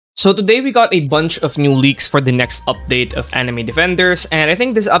So today we got a bunch of new leaks for the next update of AnimeDefenders, and I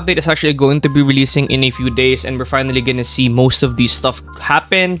think this update is actually going to be releasing in a few days, and we're finally gonna see most of these stuff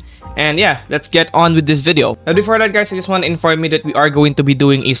happen. And yeah, let's get on with this video. Now before that guys, I just want to inform you that we are going to be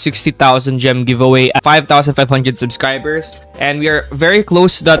doing a 60,000 gem giveaway at 5,500 subscribers, and we are very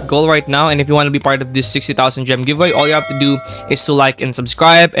close to that goal right now. And if you want to be part of this 60,000 gem giveaway, all you have to do is to like and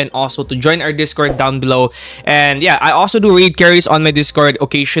subscribe, and also to join our Discord down below. And yeah, I also do raid carries on my Discord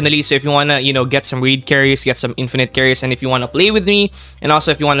occasionally, so if you want to, get some raid carries, get some infinite carries, and if you want to play with me, and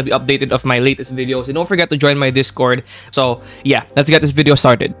also if you want to be updated of my latest videos, and don't forget to join my Discord. So yeah, let's get this video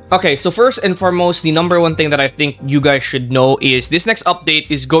started. Okay, so first and foremost, the number one thing that I think you guys should know is this next update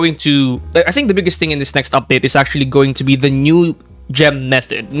is going to... I think the biggest thing in this next update is actually going to be the new gem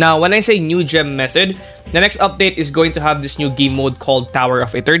method. Now, when I say new gem method, the next update is going to have this new game mode called Tower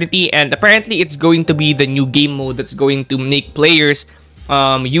of Eternity, and apparently it's going to be the new game mode that's going to make players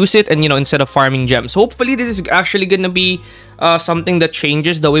use it, and instead of farming gems. Hopefully this is actually gonna be something that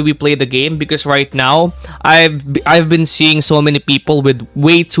changes the way we play the game, because right now I've been seeing so many people with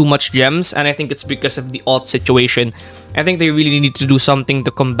way too much gems, and I think it's because of the alt situation. I think they really need to do something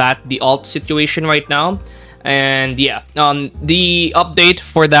to combat the alt situation right now. And yeah, the update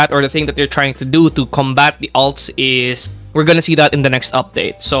for that, or the thing that they're trying to do to combat the alts, is we're gonna see that in the next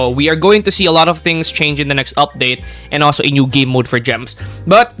update. So we are going to see a lot of things change in the next update, and also a new game mode for gems.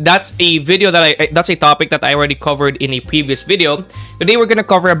 But that's a video that that's a topic that I already covered in a previous video. Today we're gonna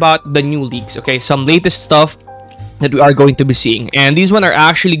cover about the new leaks, okay? Some latest stuff that we are going to be seeing, and these one are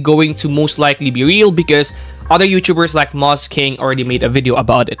actually going to most likely be real, because other YouTubers like Moz King already made a video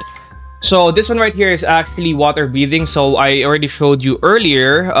about it. So this one right here is actually water breathing. So I already showed you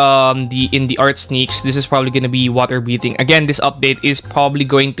earlier in the art sneaks. This is probably going to be water breathing. Again, this update is probably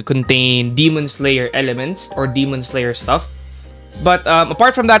going to contain Demon Slayer elements or Demon Slayer stuff. But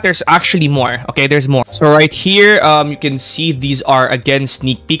apart from that, there's actually more. Okay, there's more. So right here, you can see these are again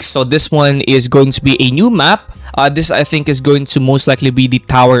sneak peeks. So this one is going to be a new map. This I think is going to most likely be the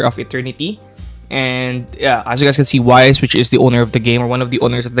Tower of Eternity. And yeah, as you guys can see, Wise, which is the owner of the game, or one of the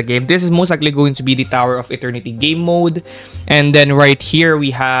owners of the game, this is most likely going to be the Tower of Eternity game mode. And then right here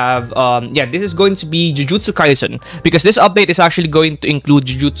we have yeah, this is going to be Jujutsu Kaisen, because this update is actually going to include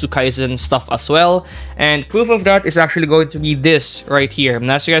Jujutsu Kaisen stuff as well. And proof of that is actually going to be this right here.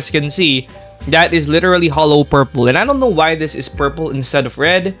 And as you guys can see, that is literally hollow purple, and I don't know why this is purple instead of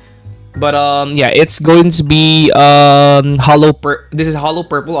red. But yeah, it's going to be this is hollow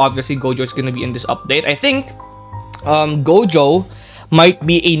purple. Obviously Gojo is going to be in this update. I think Gojo might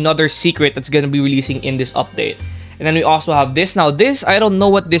be another secret that's going to be releasing in this update. And then we also have this. Now this, I don't know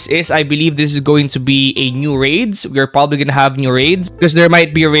what this is. I believe this is going to be a new raids. We're probably going to have new raids, because there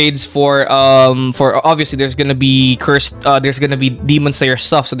might be raids for obviously there's going to be cursed, there's going to be Demon Slayer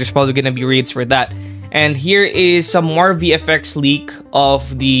stuff, so there's probably going to be raids for that. And here is some more VFX leak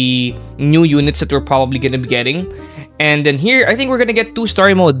of the new units that we're probably going to be getting. And then here, I think we're going to get 2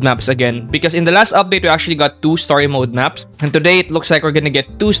 story mode maps again, because in the last update, we actually got 2 story mode maps. And today, it looks like we're going to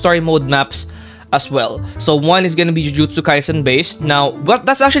get 2 story mode maps as well. So one is going to be Jujutsu Kaisen based. Now, but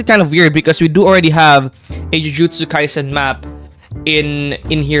that's actually kind of weird, because we do already have a Jujutsu Kaisen map in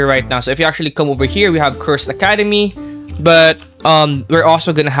here right now. So if you actually come over here, we have Cursed Academy. But we're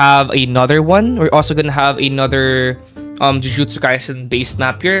also gonna have another one. We're also gonna have another Jujutsu Kaisen based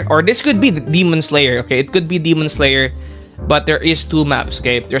map here. Or this could be the Demon Slayer, okay? It could be Demon Slayer, but there is 2 maps,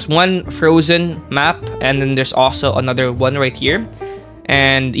 okay? There's one frozen map, and then there's also another one right here.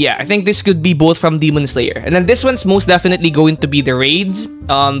 And yeah, I think this could be both from Demon Slayer. And then this one's most definitely going to be the raids.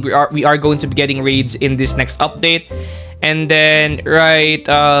 We are going to be getting raids in this next update. And then right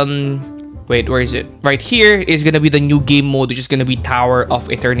wait, where is it? Right here is going to be the new game mode, which is going to be Tower of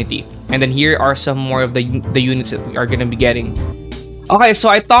Eternity. And then here are some more of the units that we are going to be getting. Okay, so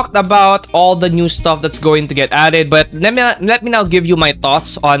I talked about all the new stuff that's going to get added, but let me now give you my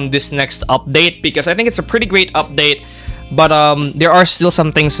thoughts on this next update, because I think it's a pretty great update. But there are still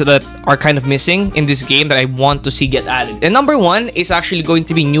some things that are kind of missing in this game that I want to see get added. And number one is actually going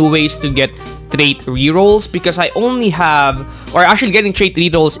to be new ways to get trait rerolls, because I only have, or actually getting trait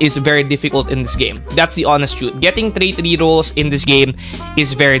rerolls is very difficult in this game. That's the honest truth. Getting trait rerolls in this game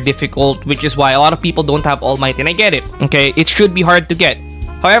is very difficult, which is why a lot of people don't have All Might, and I get it. Okay, it should be hard to get.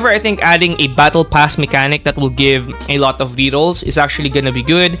 However, I think adding a battle pass mechanic that will give a lot of rerolls is actually gonna be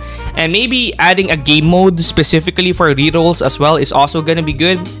good. And maybe adding a game mode specifically for rerolls as well is also gonna be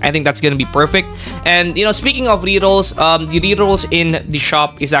good. I think that's gonna be perfect. And speaking of rerolls, the rerolls in the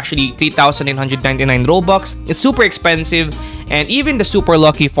shop is actually 3,999 Robux. It's super expensive, and even the super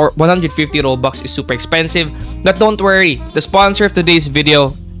lucky for 150 Robux is super expensive. But don't worry, the sponsor of today's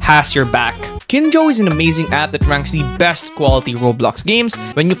video has your back. Kinjo is an amazing app that ranks the best quality Roblox games.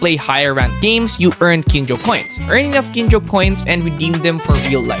 When you play higher ranked games, you earn Kinjo points. Earn enough Kinjo points and redeem them for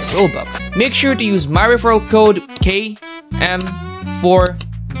real life Robux. Make sure to use my referral code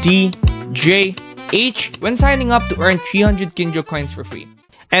KM4DJH when signing up to earn 300 Kinjo coins for free.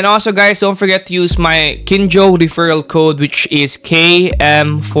 And also guys, don't forget to use my Kinjo referral code, which is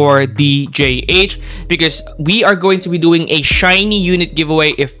KM4DJH, because we are going to be doing a shiny unit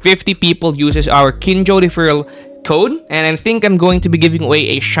giveaway if 50 people uses our Kinjo referral code. And I think I'm going to be giving away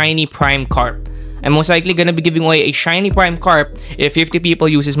a shiny prime carp. I'm most likely going to be giving away a shiny prime carp if 50 people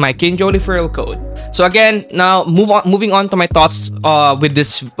uses my Kinjo referral code. So again, now moving on to my thoughts with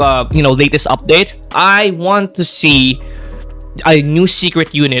this latest update. I want to see a new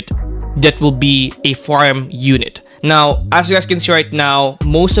secret unit that will be a farm unit. Now, as you guys can see right now,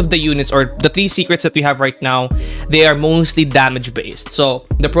 most of the units, or the 3 secrets that we have right now, they are mostly damage based. So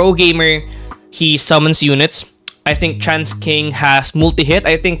the pro gamer, he summons units. I think Chance King has multi-hit.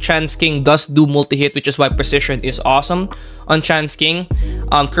 I think Chance King does do multi-hit, which is why precision is awesome on Chance King.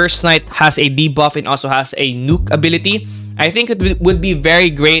 Curse Knight has a debuff and also has a nuke ability. I think it would be very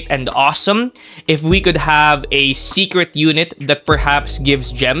great and awesome if we could have a secret unit that perhaps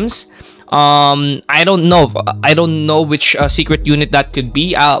gives gems. I don't know which secret unit that could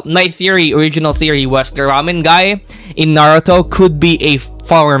be. My original theory was the ramen guy in Naruto could be a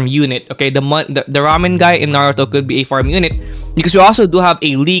farm unit. Okay, the ramen guy in Naruto could be a farm unit, because we also do have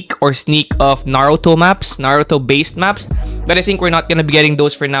a leak or sneak of Naruto maps, Naruto based maps, but I think we're not gonna be getting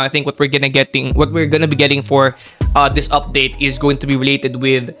those for now. I think what we're gonna be getting for this update is going to be related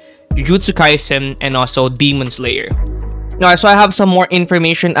with Jujutsu Kaisen and also Demon Slayer. Alright, so I have some more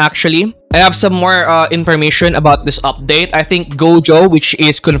information actually. I have some more information about this update. I think Gojo, which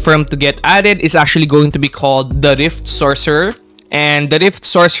is confirmed to get added, is actually going to be called the Rift Sorcerer. And the Rift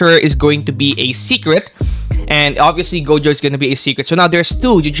Sorcerer is going to be a secret. And obviously Gojo is going to be a secret. So now there's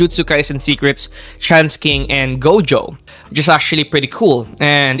 2 Jujutsu Kaisen secrets, Chance King and Gojo, which is actually pretty cool.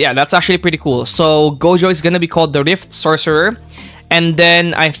 And yeah, that's actually pretty cool. So Gojo is going to be called the Rift Sorcerer. And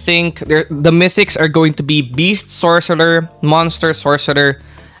then I think the mythics are going to be Beast Sorcerer, Monster Sorcerer,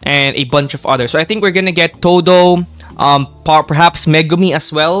 and a bunch of others. So I think we're gonna get Todo, perhaps Megumi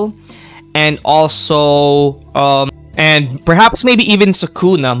as well, and also and perhaps maybe even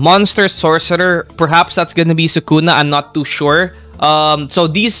Sukuna. Monster Sorcerer, perhaps that's gonna be Sukuna. I'm not too sure.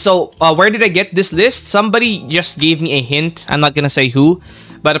 Where did I get this list? Somebody just gave me a hint. I'm not gonna say who.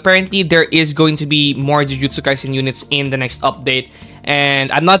 But apparently there is going to be more Jujutsu Kaisen units in the next update.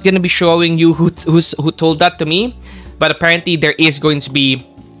 And I'm not going to be showing you who told that to me. But apparently there is going to be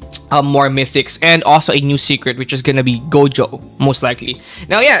more mythics and also a new secret, which is going to be Gojo, most likely.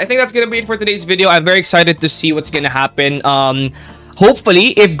 Now, yeah, I think that's going to be it for today's video. I'm very excited to see what's going to happen.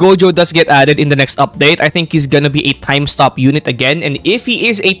 Hopefully, if Gojo does get added in the next update, I think he's going to be a time stop unit again. And if he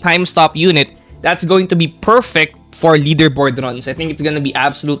is a time stop unit, that's going to be perfect for leaderboard runs. I think it's gonna be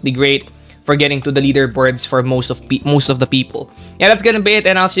absolutely great for getting to the leaderboards for most of the people. Yeah, that's gonna be it,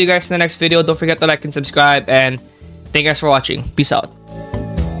 and I'll see you guys in the next video. Don't forget to like and subscribe, and thank you guys for watching. Peace out.